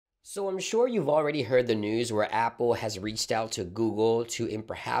So I'm sure you've already heard the news where Apple has reached out to Google to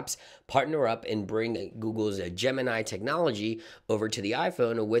perhaps partner up and bring Google's Gemini technology over to the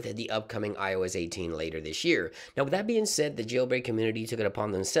iPhone with the upcoming iOS 18 later this year. Now, with that being said, the jailbreak community took it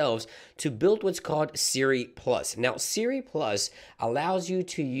upon themselves to build what's called Siri Plus. Now, Siri Plus allows you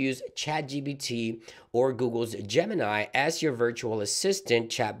to use ChatGPT or Google's Gemini as your virtual assistant,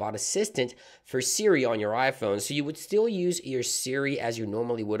 chatbot assistant for Siri on your iPhone. So you would still use your Siri as you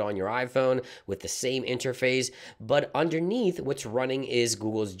normally would on your iPhone with the same interface, but underneath what's running is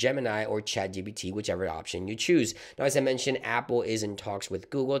Google's Gemini or ChatGPT, whichever option you choose. Now, as I mentioned, Apple is in talks with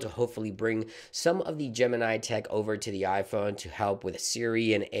Google to hopefully bring some of the Gemini tech over to the iPhone to help with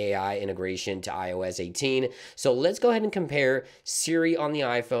Siri and AI integration to iOS 18. So let's go ahead and compare Siri on the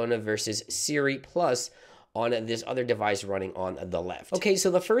iPhone versus Siri Plus on this other device running on the left. Okay, so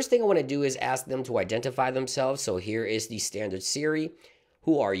the first thing I want to do is ask them to identify themselves. So here is the standard Siri.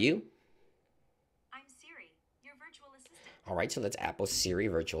 Who are you? I'm Siri, your virtual assistant. All right, so that's Apple Siri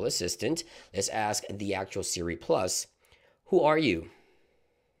Virtual Assistant. Let's ask the actual Siri Plus. Who are you?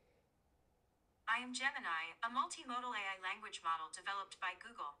 I am Gemini, a multimodal AI language model developed by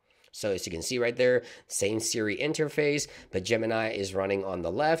Google. So as you can see right there, same Siri interface, but Gemini is running on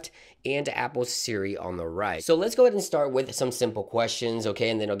the left and Apple's Siri on the right. So let's go ahead and start with some simple questions,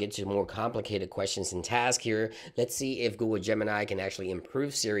 okay? And then I'll get to more complicated questions and tasks here. Let's see if Google Gemini can actually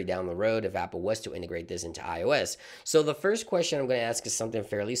improve Siri down the road if Apple was to integrate this into iOS. So the first question I'm going to ask is something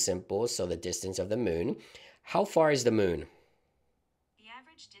fairly simple. So the distance of the moon. How far is the moon? The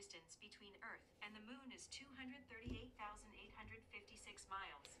average distance between Earth and the Moon is 238,856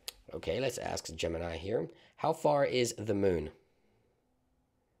 miles. Okay, let's ask Gemini here. How far is the moon?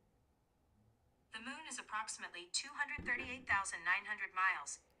 The Moon is approximately 238,900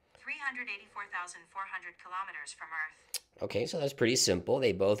 miles, 384,400 kilometers from Earth. Okay, so that's pretty simple.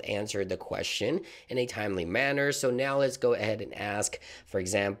 They both answered the question in a timely manner. So now let's go ahead and ask, for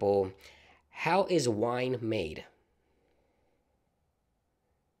example, how is wine made?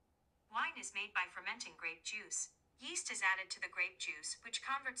 Wine is made by fermenting grape juice. Yeast is added to the grape juice, which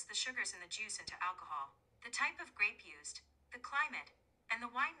converts the sugars in the juice into alcohol. The type of grape used, the climate, and the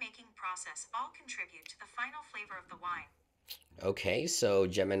winemaking process all contribute to the final flavor of the wine. Okay, so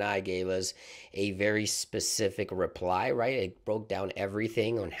Gemini gave us a very specific reply, right? It broke down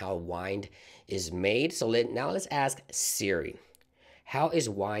everything on how wine is made. So now let's ask Siri. How is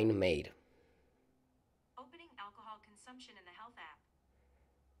wine made? Opening alcohol consumption in the health app.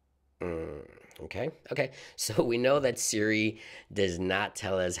 Okay. So we know that Siri does not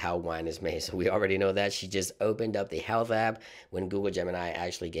tell us how wine is made. So we already know that. She just opened up the health app when Google Gemini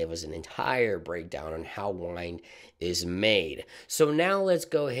actually gave us an entire breakdown on how wine is made. So now let's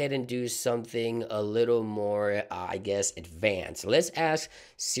go ahead and do something a little more, I guess, advanced. Let's ask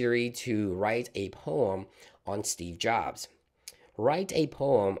Siri to write a poem on Steve Jobs. Write a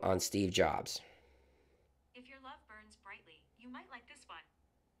poem on Steve Jobs. If your love burns brightly, you might like this one.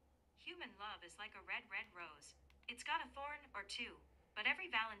 Human love is like a red, red rose. It's got a thorn or two, but every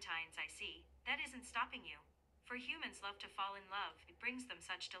Valentine's I see, that isn't stopping you. For humans love to fall in love, it brings them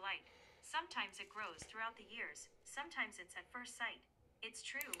such delight. Sometimes it grows throughout the years, sometimes it's at first sight. It's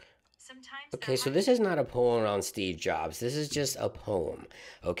true. Sometimes Okay, so this is not a poem on Steve Jobs. This is just a poem.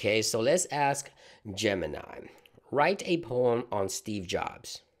 Okay, so let's ask Gemini. Write a poem on Steve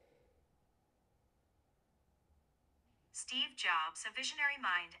Jobs. Steve Jobs, a visionary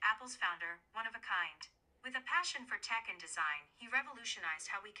mind, Apple's founder, one of a kind. With a passion for tech and design, he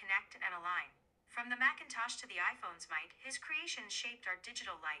revolutionized how we connect and align. From the Macintosh to the iPhone's might, his creations shaped our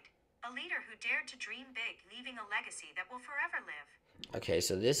digital light. A leader who dared to dream big, leaving a legacy that will forever live. Okay,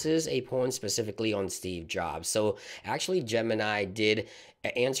 so this is a poem specifically on Steve Jobs. So actually, Gemini did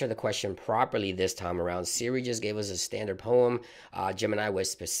answer the question properly this time around. Siri just gave us a standard poem. Gemini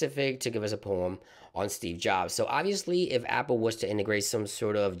was specific to give us a poem on Steve Jobs. So obviously, if Apple was to integrate some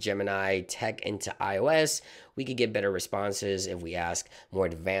sort of Gemini tech into iOS, we could get better responses if we ask more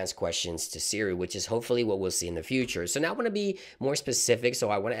advanced questions to Siri, which is hopefully what we'll see in the future. So now I want to be more specific. So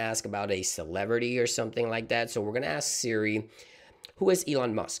I want to ask about a celebrity or something like that. So we're going to ask Siri, who is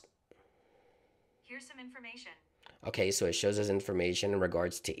Elon Musk? Here's some information. Okay, so it shows us information in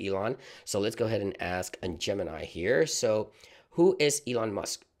regards to Elon. So let's go ahead and ask a Gemini here. So who is Elon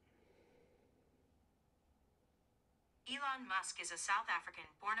Musk? Elon Musk is a South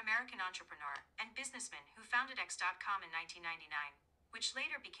African-born American entrepreneur and businessman who founded X.com in 1999, which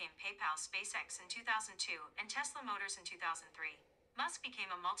later became PayPal, SpaceX in 2002, and Tesla Motors in 2003. Musk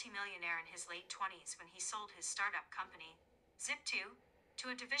became a multimillionaire in his late 20s when he sold his startup company, Zip2, to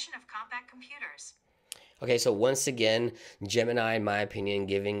a division of Compaq Computers. Okay, so once again, Gemini, in my opinion,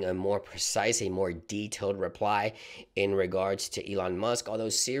 giving a more precise, a more detailed reply in regards to Elon Musk. Although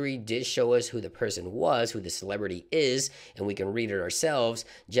Siri did show us who the person was, who the celebrity is, and we can read it ourselves,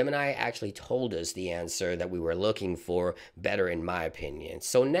 Gemini actually told us the answer that we were looking for better, in my opinion.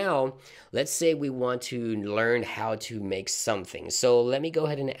 So now, let's say we want to learn how to make something. So let me go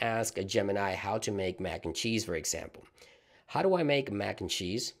ahead and ask a Gemini how to make mac and cheese, for example. How do I make mac and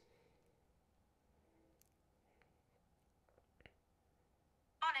cheese?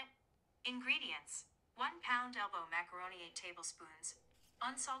 Ingredients: 1 pound elbow macaroni, 8 tablespoons.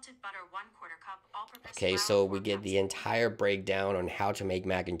 Unsalted butter, 1/4 cup. All-purpose Okay, flour, so 4 we get cups. the entire breakdown on how to make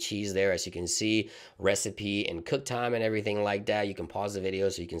mac and cheese there. As you can see, recipe and cook time and everything like that. You can pause the video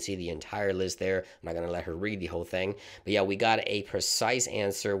so you can see the entire list there. I'm not going to let her read the whole thing. But yeah, we got a precise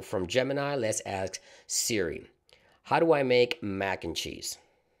answer from Gemini. Let's ask Siri. How do I make mac and cheese?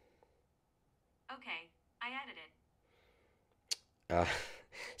 Okay, I added it. Uh,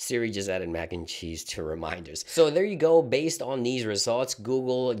 Siri just added mac and cheese to reminders. So there you go. Based on these results,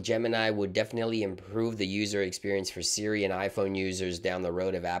 Google Gemini would definitely improve the user experience for Siri and iPhone users down the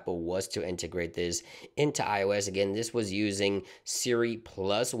road if Apple was to integrate this into iOS. Again, this was using Siri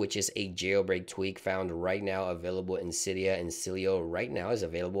Plus, which is a jailbreak tweak found right now available in Cydia, and Cilio right now is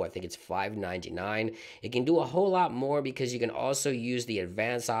available. I think it's $5.99. It can do a whole lot more because you can also use the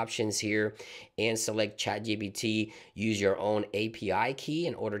advanced options here and select ChatGPT. Use your own API key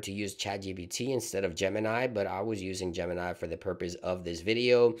in order to use ChatGPT instead of Gemini, but I was using Gemini for the purpose of this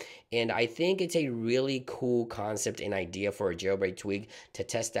video. And I think it's a really cool concept and idea for a jailbreak tweak to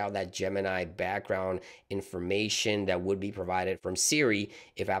test out that Gemini background information that would be provided from Siri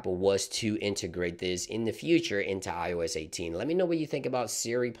if Apple was to integrate this in the future into iOS 18. Let me know what you think about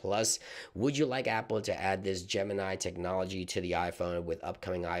Siri Plus. Would you like Apple to add this Gemini technology to the iPhone with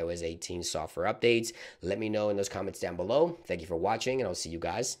upcoming iOS 18 software updates? Let me know in those comments down below. Thank you for watching, and I'll see you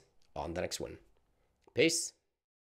guys on the next one. Peace.